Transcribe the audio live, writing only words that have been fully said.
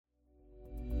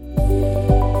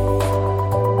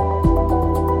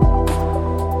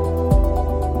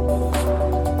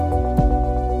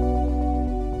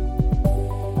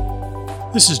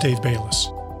This is Dave Bayless.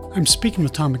 I'm speaking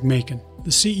with Tom McMakin, the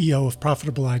CEO of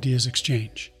Profitable Ideas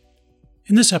Exchange.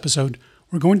 In this episode,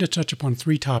 we're going to touch upon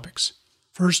three topics.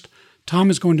 First,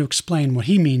 Tom is going to explain what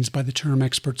he means by the term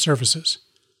expert services.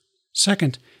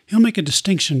 Second, he'll make a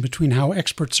distinction between how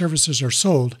expert services are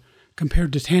sold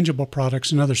compared to tangible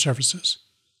products and other services.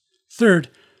 Third,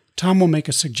 Tom will make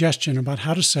a suggestion about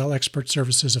how to sell expert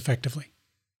services effectively.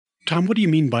 Tom, what do you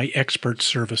mean by expert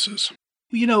services?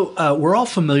 We're all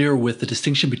familiar with the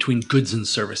distinction between goods and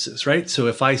services, right? So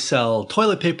if I sell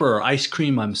toilet paper or ice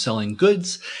cream, I'm selling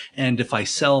goods. And if I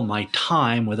sell my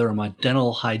time, whether I'm a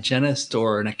dental hygienist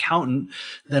or an accountant,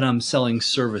 then I'm selling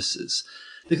services.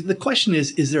 The question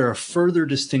is there a further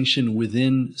distinction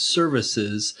within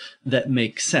services that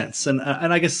makes sense? And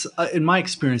I guess in my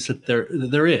experience that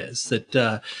there is,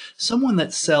 that someone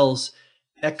that sells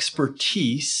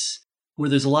expertise where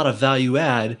there's a lot of value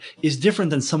add is different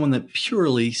than someone that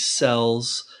purely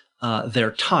sells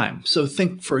their time. So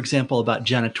think, for example, about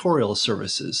janitorial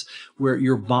services, where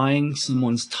you're buying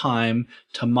someone's time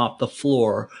to mop the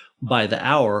floor by the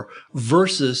hour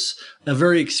versus a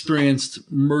very experienced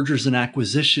mergers and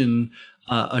acquisition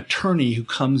attorney who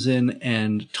comes in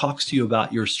and talks to you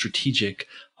about your strategic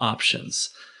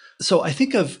options. So I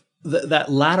think of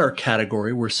that latter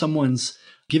category where someone's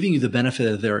giving you the benefit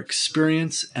of their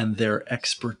experience and their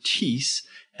expertise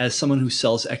as someone who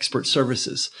sells expert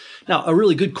services. Now, a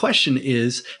really good question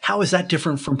is, how is that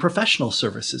different from professional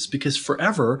services? Because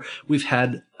forever we've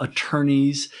had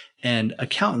attorneys and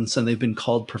accountants, and they've been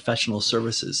called professional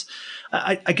services.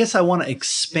 I guess I want to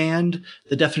expand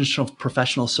the definition of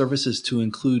professional services to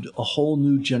include a whole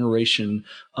new generation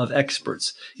of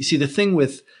experts. You see, the thing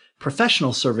with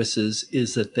professional services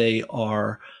is that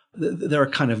they're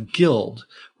a kind of guild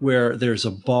where there's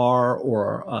a bar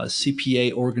or a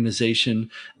CPA organization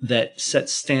that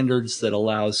sets standards that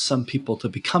allows some people to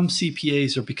become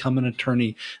CPAs or become an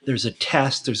attorney. There's a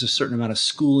test, there's a certain amount of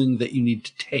schooling that you need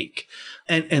to take.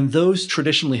 And those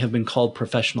traditionally have been called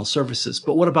professional services.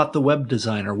 But what about the web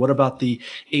designer? What about the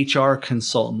HR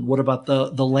consultant? What about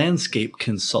the landscape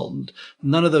consultant?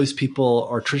 None of those people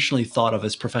are traditionally thought of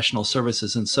as professional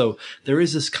services. And so there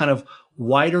is this kind of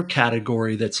wider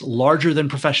category that's larger than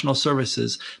professional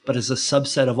services, but is a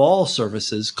subset of all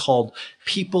services called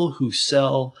people who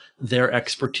sell their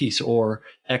expertise or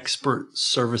expert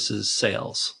services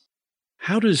sales.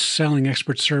 How does selling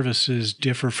expert services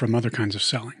differ from other kinds of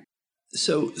selling?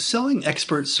 So selling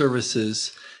expert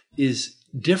services is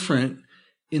different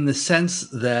in the sense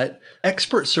that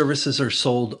expert services are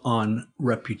sold on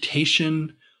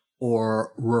reputation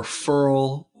or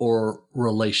referral or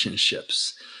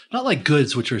relationships. Not like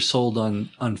goods, which are sold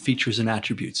on features and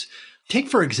attributes. Take,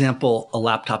 for example, a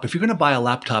laptop. If you're going to buy a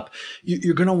laptop,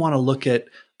 you're going to want to look at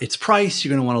its price.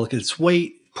 You're going to want to look at its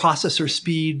weight, processor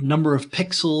speed, number of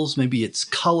pixels, maybe its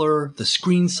color, the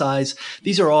screen size.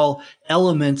 These are all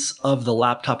elements of the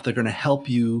laptop that are going to help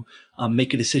you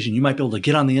make a decision. You might be able to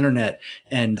get on the internet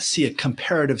and see a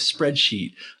comparative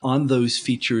spreadsheet on those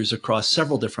features across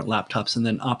several different laptops and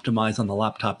then optimize on the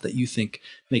laptop that you think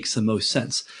makes the most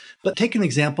sense. But take an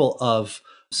example of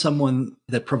someone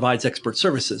that provides expert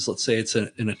services. Let's say it's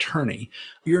an attorney.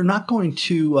 You're not going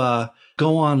to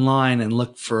go online and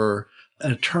look for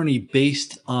an attorney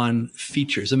based on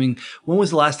features. I mean, when was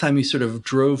the last time you sort of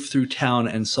drove through town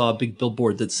and saw a big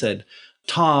billboard that said,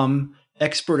 Tom,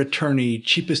 expert attorney,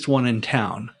 cheapest one in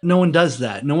town? No one does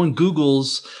that. No one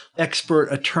Googles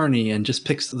expert attorney and just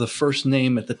picks the first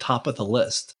name at the top of the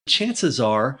list. Chances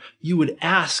are you would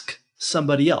ask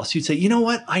somebody else. You'd say, you know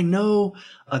what? I know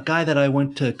a guy that I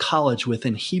went to college with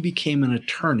and he became an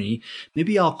attorney.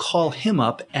 Maybe I'll call him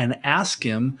up and ask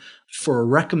him for a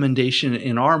recommendation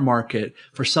in our market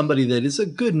for somebody that is a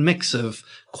good mix of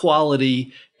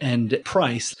quality and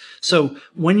price. So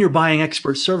when you're buying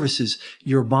expert services,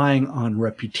 you're buying on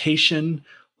reputation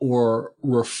or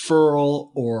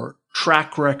referral or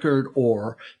track record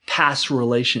or past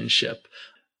relationship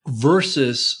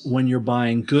versus when you're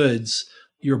buying goods,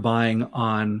 you're buying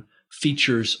on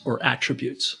features or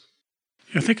attributes.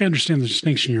 I think I understand the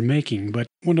distinction you're making, but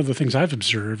one of the things I've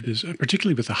observed is,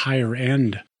 particularly with the higher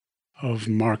end of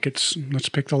markets, let's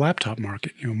pick the laptop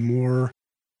market, more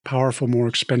powerful, more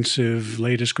expensive,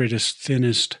 latest, greatest,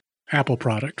 thinnest Apple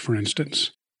product, for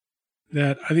instance,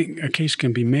 that I think a case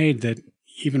can be made that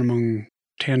even among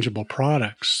tangible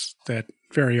products, that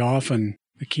very often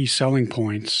the key selling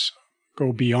points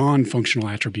go beyond functional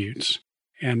attributes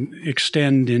and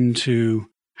extend into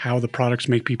how the products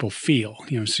make people feel.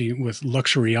 See, with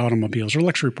luxury automobiles or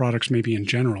luxury products maybe in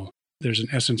general, there's an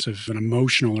essence of an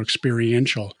emotional or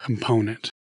experiential component.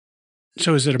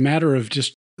 So is it a matter of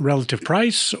just relative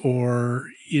price, or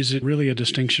is it really a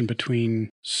distinction between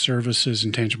services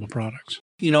and tangible products?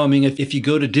 If you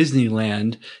go to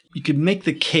Disneyland, you could make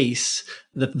the case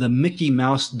that the Mickey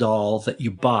Mouse doll that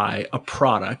you buy, a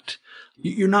product,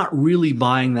 you're not really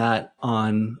buying that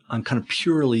on kind of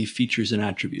purely features and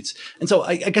attributes. And so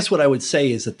I guess what I would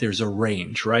say is that there's a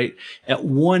range, right? At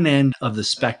one end of the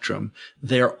spectrum,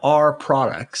 there are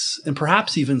products and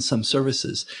perhaps even some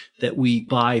services that we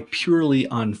buy purely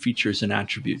on features and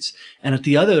attributes. And at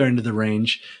the other end of the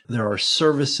range, there are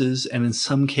services and in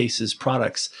some cases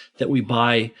products that we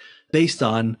buy based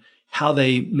on how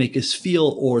they make us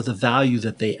feel or the value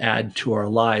that they add to our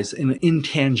lives in an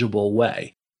intangible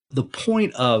way. The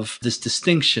point of this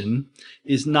distinction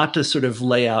is not to sort of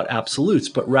lay out absolutes,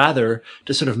 but rather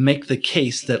to sort of make the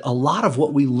case that a lot of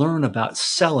what we learn about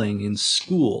selling in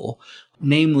school,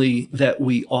 namely that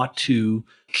we ought to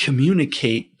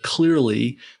communicate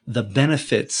clearly the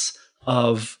benefits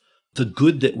of the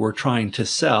good that we're trying to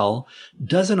sell,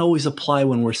 doesn't always apply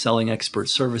when we're selling expert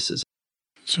services.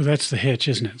 So that's the hitch,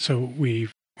 isn't it? So we,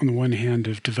 on the one hand,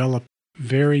 have developed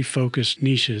very focused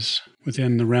niches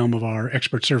within the realm of our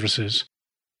expert services.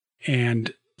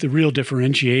 And the real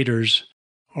differentiators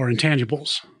are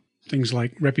intangibles, things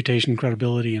like reputation,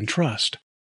 credibility, and trust.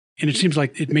 And it seems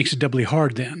like it makes it doubly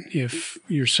hard then if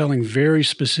you're selling very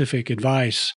specific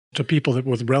advice to people that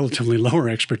with relatively lower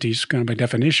expertise, kind of by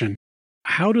definition.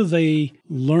 How do they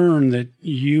learn that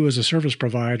you as a service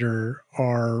provider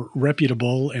are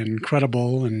reputable and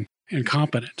credible and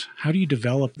competent? How do you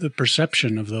develop the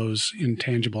perception of those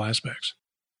intangible aspects?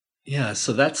 Yeah,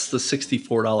 so that's the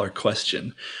 $64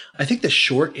 question. I think the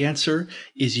short answer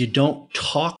is you don't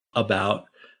talk about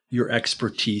your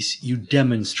expertise, you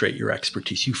demonstrate your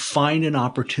expertise. You find an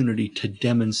opportunity to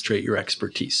demonstrate your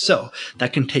expertise. So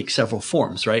that can take several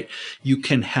forms, right? You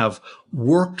can have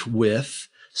worked with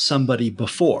somebody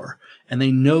before and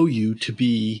they know you to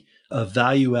be a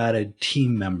value-added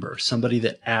team member, somebody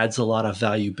that adds a lot of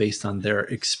value based on their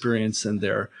experience and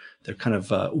their kind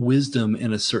of wisdom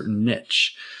in a certain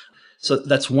niche. So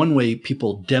that's one way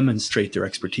people demonstrate their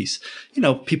expertise.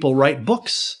 People write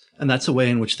books, and that's a way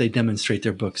in which they demonstrate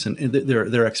their books and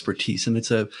their expertise. And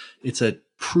it's a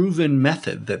proven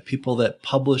method that people that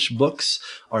publish books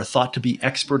are thought to be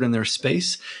expert in their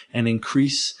space and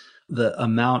increase the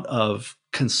amount of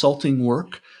consulting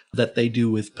work that they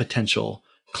do with potential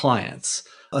clients.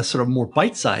 A sort of more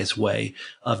bite-sized way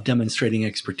of demonstrating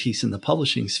expertise in the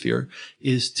publishing sphere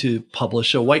is to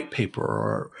publish a white paper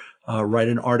or write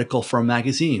an article for a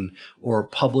magazine or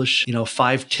publish,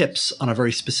 5 tips on a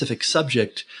very specific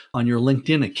subject on your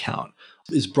LinkedIn account.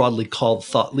 Is broadly called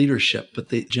thought leadership. But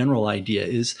the general idea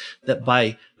is that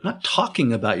by not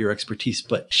talking about your expertise,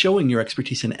 but showing your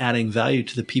expertise and adding value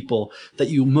to the people that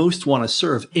you most want to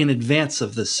serve in advance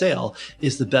of the sale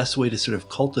is the best way to sort of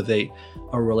cultivate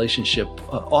a relationship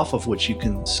off of which you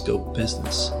can scope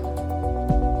business.